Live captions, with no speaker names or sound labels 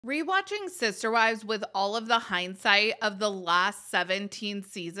Rewatching Sister Wives with all of the hindsight of the last 17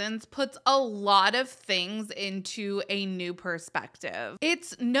 seasons puts a lot of things into a new perspective.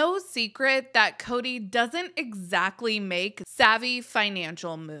 It's no secret that Kody doesn't exactly make savvy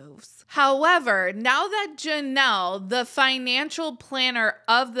financial moves. However, now that Janelle, the financial planner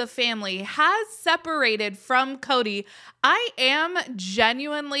of the family, has separated from Kody, I am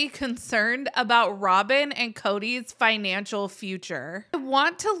genuinely concerned about Robyn and Kody's financial future. I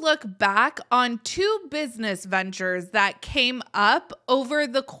want to look back on two business ventures that came up over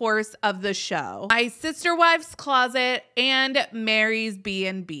the course of the show: My Sister Wives Closet and Meri's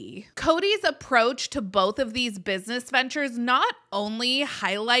B&B. Kody's approach to both of these business ventures not only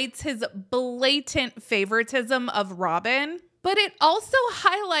highlights his blatant favoritism of Robyn, but it also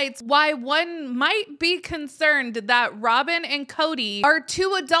highlights why one might be concerned that Robyn and Kody are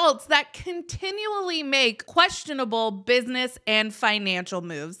two adults that continually make questionable business and financial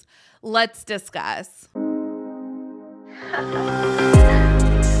moves. Let's discuss.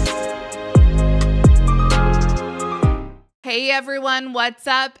 Hey everyone, what's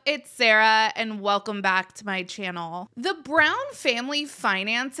up? It's Sarah and welcome back to my channel. The Brown family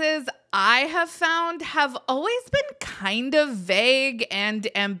finances, I have found, have always been kind of vague and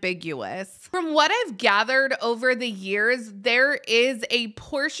ambiguous. From what I've gathered over the years, there is a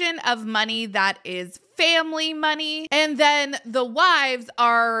portion of money that is family money, and then the wives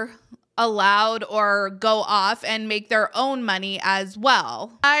are allowed or go off and make their own money as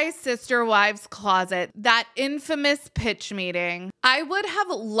well. My Sister Wives Closet, that infamous pitch meeting. I would have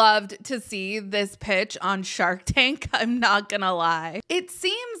loved to see this pitch on Shark Tank, I'm not gonna lie. It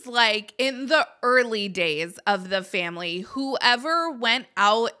seems like in the early days of the family, whoever went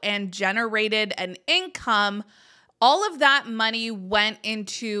out and generated an income, all of that money went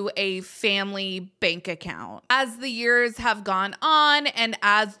into a family bank account. As the years have gone on and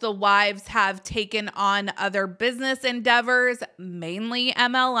as the wives have taken on other business endeavors, mainly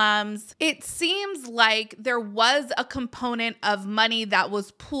MLMs, it seems like there was a component of money that was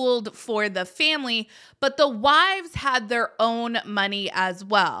pooled for the family, but the wives had their own money as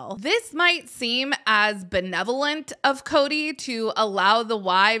well. This might seem as benevolent of Kody to allow the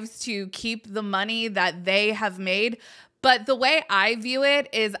wives to keep the money that they have made, but the way I view it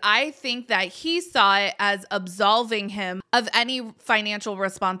is I think that he saw it as absolving him of any financial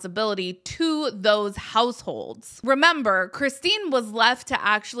responsibility to those households. Remember, Christine was left to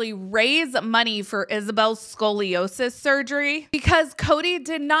actually raise money for Isabel's scoliosis surgery because Kody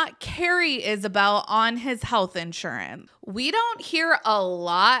did not carry Isabel on his health insurance. We don't hear a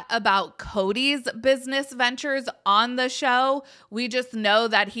lot about Kody's business ventures on the show. We just know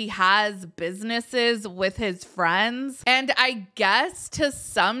that he has businesses with his friends. And I guess to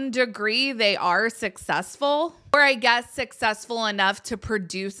some degree they are successful, or I guess successful enough to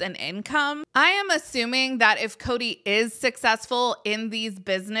produce an income. I am assuming that if Kody is successful in these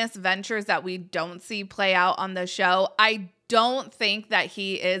business ventures that we don't see play out on the show, I don't think that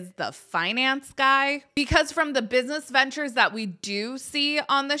he is the finance guy, because from the business ventures that we do see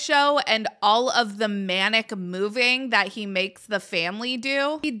on the show and all of the manic moving that he makes the family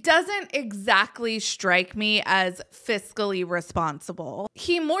do, he doesn't exactly strike me as fiscally responsible.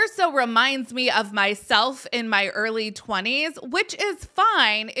 He more so reminds me of myself in my early 20s, which is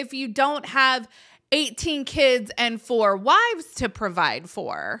fine if you don't have 18 kids and 4 wives to provide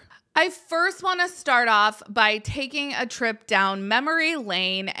for. I first want to start off by taking a trip down memory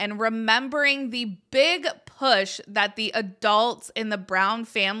lane and remembering the big push that the adults in the Brown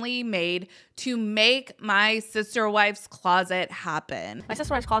family made to make My Sister Wives Closet happen. My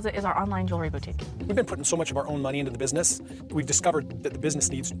Sister Wives Closet is our online jewelry boutique. We've been putting so much of our own money into the business. We've discovered that the business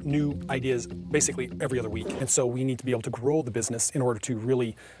needs new ideas basically every other week. And so we need to be able to grow the business in order to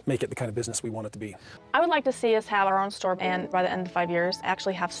really make it the kind of business we want it to be. I would like to see us have our own store and by the end of 5 years,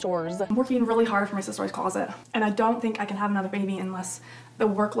 actually have stores. I'm working really hard for My Sister Wives Closet, and I don't think I can have another baby unless the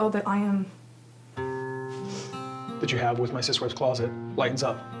workload that I am That you have with My Sister Wives Closet lightens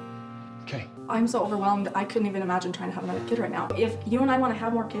up. Okay. I'm so overwhelmed, I couldn't even imagine trying to have another kid right now. If you and I want to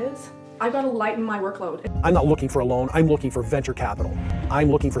have more kids, I've got to lighten my workload. I'm not looking for a loan, I'm looking for venture capital.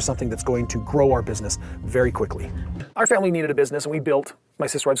 I'm looking for something that's going to grow our business very quickly. Our family needed a business and we built My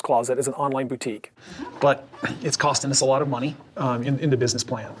Sister Wives Closet as an online boutique. But it's costing us a lot of money in the business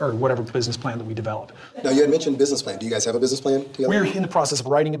plan, or whatever business plan that we develop. Now, you had mentioned business plan. Do you guys have a business plan together? We're in the process of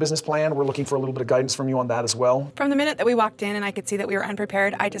writing a business plan. We're looking for a little bit of guidance from you on that as well. From the minute that we walked in and I could see that we were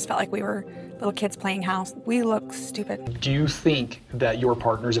unprepared, I just felt like we were little kids playing house. We look stupid. Do you think that your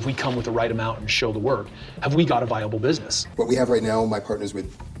partners, if we come with the right amount and show the work, have we got a viable business? What we have right now, my partner's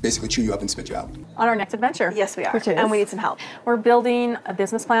with basically chew you up and spit you out. On our next adventure. Yes, we are. Which is? And we need some help. We're building a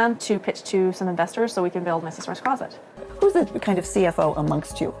business plan to pitch to some investors so we can build my sister's closet. Who's the kind of CFO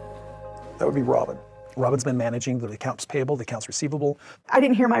amongst you? That would be Robyn. Robyn's been managing the accounts payable, the accounts receivable. I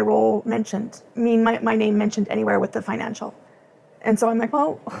didn't hear my role mentioned, my name mentioned anywhere with the financial. And so I'm like,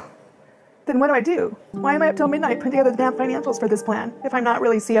 well, then what do I do? Why am I up till midnight putting together the damn financials for this plan if I'm not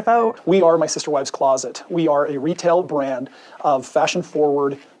really CFO? We are My Sister Wives Closet. We are a retail brand of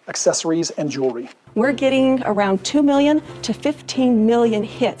fashion-forward accessories and jewelry. We're getting around 2 million to 15 million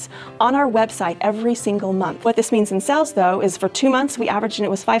hits on our website every single month. What this means in sales, though, is for 2 months, we averaged and it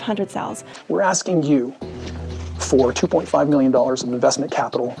was 500 sales. We're asking you for $2.5 million of investment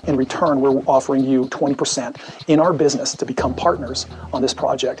capital. In return, we're offering you 20% in our business to become partners on this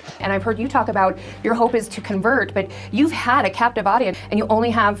project. And I've heard you talk about your hope is to convert, but you've had a captive audience and you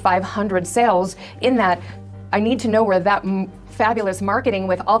only have 500 sales in that. I need to know where that fabulous marketing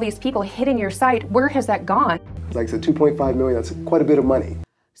with all these people hitting your site, where has that gone? Like I said, 2.5 million, that's quite a bit of money.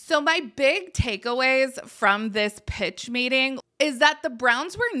 So my big takeaways from this pitch meeting is that the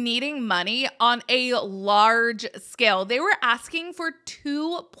Browns were needing money on a large scale. They were asking for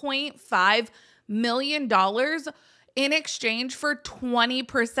 $2.5 million in exchange for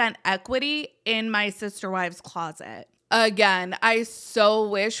 20% equity in My Sister Wives Closet. Again, I so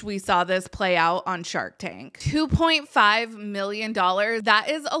wish we saw this play out on Shark Tank. $2.5 million, that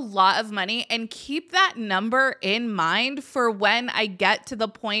is a lot of money, and keep that number in mind for when I get to the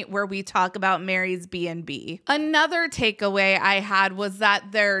point where we talk about Meri's B&B. Another takeaway I had was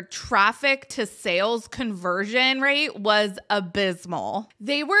that their traffic to sales conversion rate was abysmal.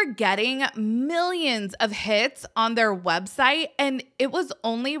 They were getting millions of hits on their website, and it was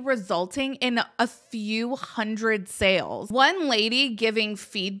only resulting in a few hundred sales. One lady giving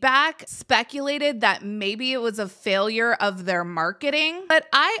feedback speculated that maybe it was a failure of their marketing, but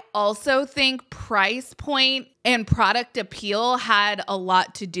I also think price point and product appeal had a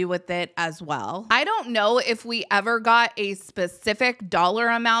lot to do with it as well. I don't know if we ever got a specific dollar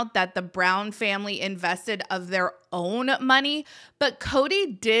amount that the Brown family invested of their own money, but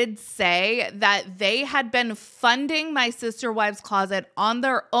Kody did say that they had been funding My Sister Wives Closet on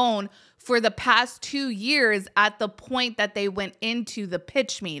their own for the past 2 years at the point that they went into the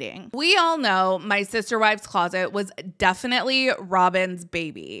pitch meeting. We all know My Sister Wives Closet was definitely Robyn's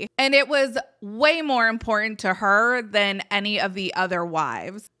baby, and it was way more important to her than any of the other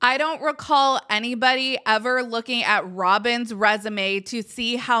wives. I don't recall anybody ever looking at Robyn's resume to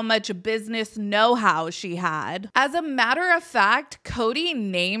see how much business know-how she had. As a matter of fact, Kody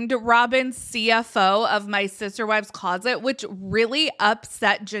named Robyn CFO of My Sister Wives Closet, which really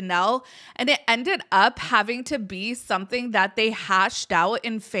upset Janelle, and it ended up having to be something that they hashed out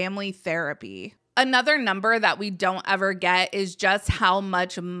in family therapy. Another number that we don't ever get is just how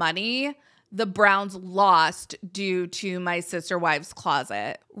much money the Browns lost due to My Sister Wives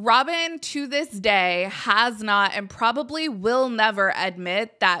Closet. Robyn, to this day, has not and probably will never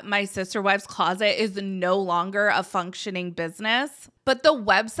admit that My Sister Wives Closet is no longer a functioning business. But the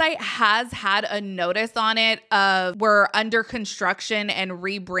website has had a notice on it of we're under construction and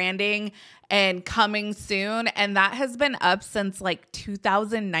rebranding and coming soon, and that has been up since like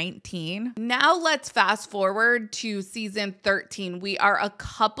 2019. Now let's fast forward to season 13. We are a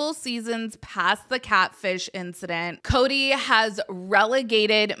couple seasons past the catfish incident. Kody has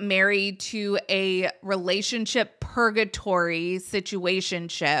relegated Meri to a relationship purgatory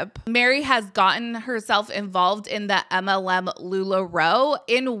situationship. Meri has gotten herself involved in the MLM LuLaRoe,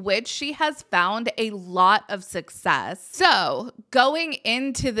 in which she has found a lot of success. So going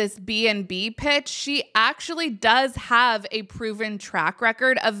into this B&B pitch, she actually does have a proven track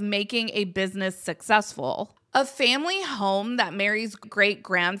record of making a business successful. A family home that Meri's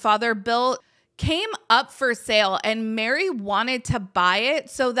great-grandfather built came up for sale, and Meri wanted to buy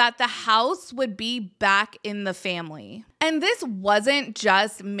it so that the house would be back in the family. And this wasn't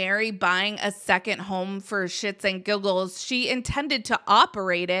just Meri buying a second home for shits and giggles. She intended to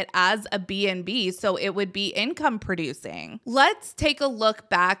operate it as a B&B so it would be income producing. Let's take a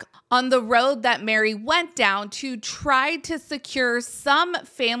look back on the road that Meri went down to try to secure some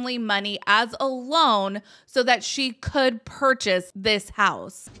family money as a loan so that she could purchase this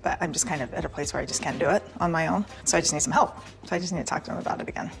house. But I'm just kind of at a place where I just can't do it on my own. So I just need some help. So I just need to talk to them about it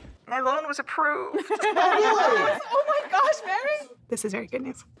again. My loan was approved. Really? Oh my gosh, Meri. This is very good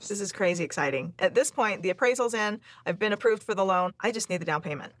news. This is crazy exciting. At this point, the appraisal's in. I've been approved for the loan. I just need the down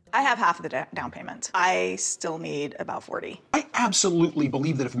payment. I have half of the down payment. I still need about 40. I absolutely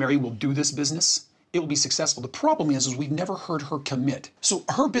believe that if Meri will do this business, it will be successful. The problem is we've never heard her commit. So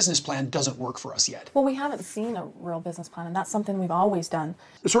her business plan doesn't work for us yet. Well, we haven't seen a real business plan, and that's something we've always done.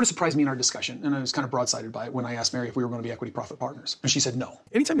 It sort of surprised me in our discussion, and I was kind of broadsided by it when I asked Meri if we were going to be equity profit partners. And she said no.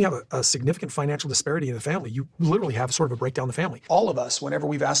 Anytime you have a significant financial disparity in the family, you literally have sort of a breakdown in the family. All of us, whenever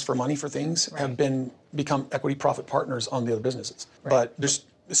we've asked for money for things, have become equity profit partners on the other businesses. But there's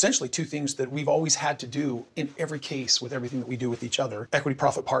essentially two things that we've always had to do in every case with everything that we do with each other: equity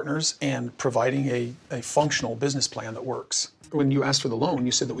profit partners and providing a functional business plan that works. When you asked for the loan,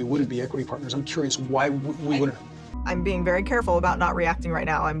 you said that we wouldn't be equity partners. I'm curious why we wouldn't. I'm being very careful about not reacting right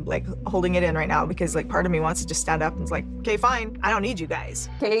now. I'm like holding it in right now because like part of me wants to just stand up and it's like, okay, fine, I don't need you guys.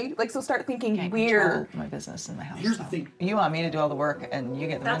 Okay, like so start thinking weird. My business and my house. Here's the thing. You want me to do all the work and you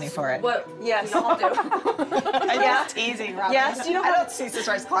get the money for it. What Yes. we all do. I'm just teasing, Robyn. Yes, you know I don't see Sister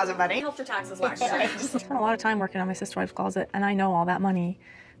Wives Closet money. Helped your taxes last year. I spent a lot of time working on my sister wife's closet, and I know all that money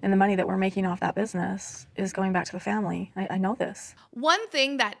and the money that we're making off that business is going back to the family. I know this. One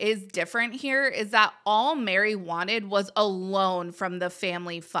thing that is different here is that all Meri wanted was a loan from the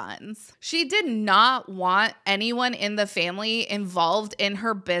family funds. She did not want anyone in the family involved in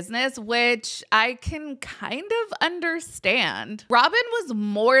her business, which I can kind of understand. Robyn was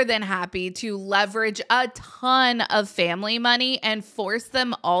more than happy to leverage a ton of family money and force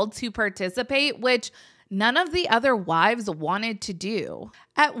them all to participate, which none of the other wives wanted to do.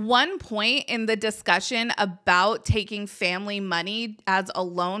 At one point in the discussion about taking family money as a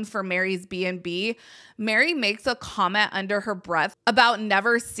loan for Meri's B&B, Meri makes a comment under her breath about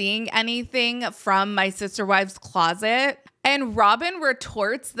never seeing anything from My Sister Wives Closet. And Robyn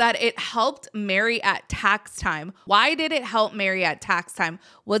retorts that it helped Meri at tax time. Why did it help Meri at tax time?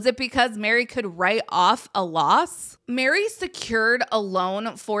 Was it because Meri could write off a loss? Meri secured a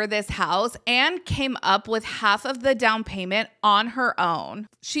loan for this house and came up with half of the down payment on her own.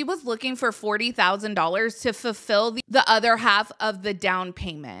 She was looking for $40,000 to fulfill the other half of the down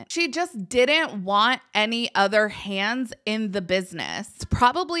payment. She just didn't want any other hands in the business,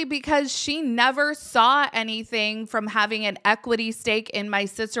 probably because she never saw anything from having an equity stake in My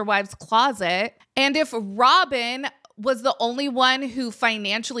Sister Wives Closet. And if Robyn was the only one who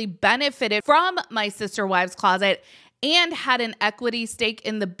financially benefited from My Sister Wives Closet and had an equity stake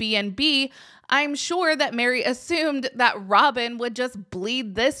in the B&B, I'm sure that Meri assumed that Robyn would just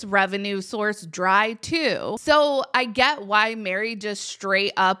bleed this revenue source dry too. So I get why Meri just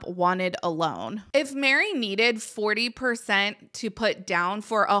straight up wanted a loan. If Meri needed 40% to put down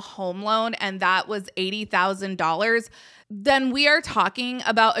for a home loan and that was $80,000, then we are talking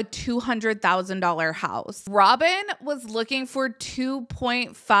about a $200,000 house. Robyn was looking for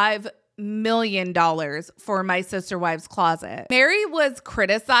 $2.5 million for My Sister Wives Closet. Meri was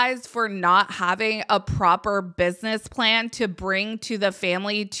criticized for not having a proper business plan to bring to the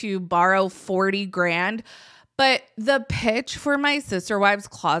family to borrow 40 grand, but the pitch for My Sister Wives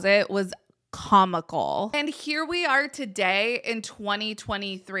Closet was comical. And here we are today in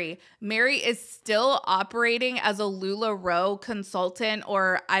 2023. Meri is still operating as a LuLaRoe consultant,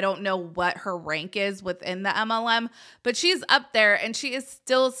 or I don't know what her rank is within the MLM, but she's up there and she is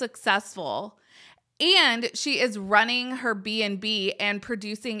still successful. And she is running her B&B and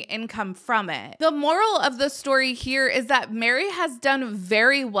producing income from it. The moral of the story here is that Meri has done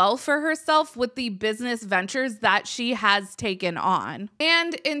very well for herself with the business ventures that she has taken on.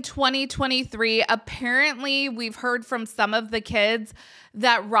 And in 2023, apparently we've heard from some of the kids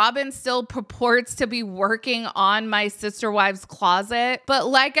that Robyn still purports to be working on My Sister Wives Closet. But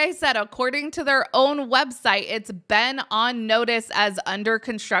like I said, according to their own website, it's been on notice as under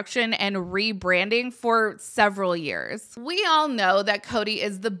construction and rebranding for several years. We all know that Kody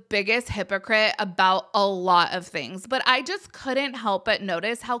is the biggest hypocrite about a lot of things, but I just couldn't help but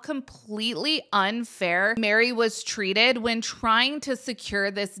notice how completely unfair Meri was treated when trying to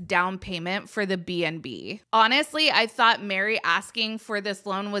secure this down payment for the B&B. Honestly, I thought Meri asking for this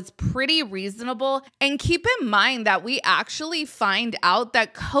loan was pretty reasonable, and keep in mind that we actually find out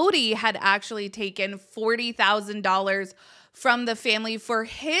that Kody had actually taken $40,000 from the family for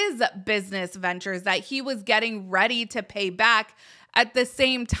his business ventures that he was getting ready to pay back at the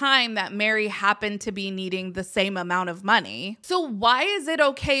same time that Meri happened to be needing the same amount of money. So why is it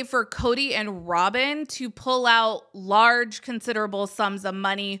okay for Kody and Robyn to pull out large, considerable sums of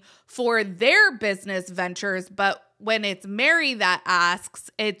money for their business ventures, but when it's Meri that asks,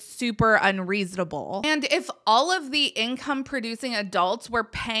 it's super unreasonable. And if all of the income producing adults were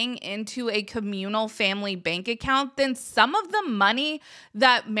paying into a communal family bank account, then some of the money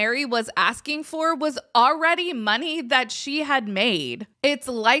that Meri was asking for was already money that she had made. It's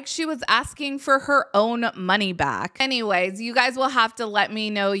like she was asking for her own money back. Anyways, you guys will have to let me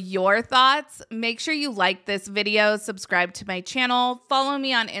know your thoughts. Make sure you like this video, subscribe to my channel, follow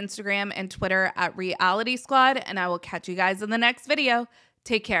me on Instagram and Twitter at Reality Squad, and I will catch you guys in the next video.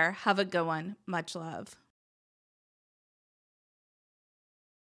 Take care. Have a good one. Much love.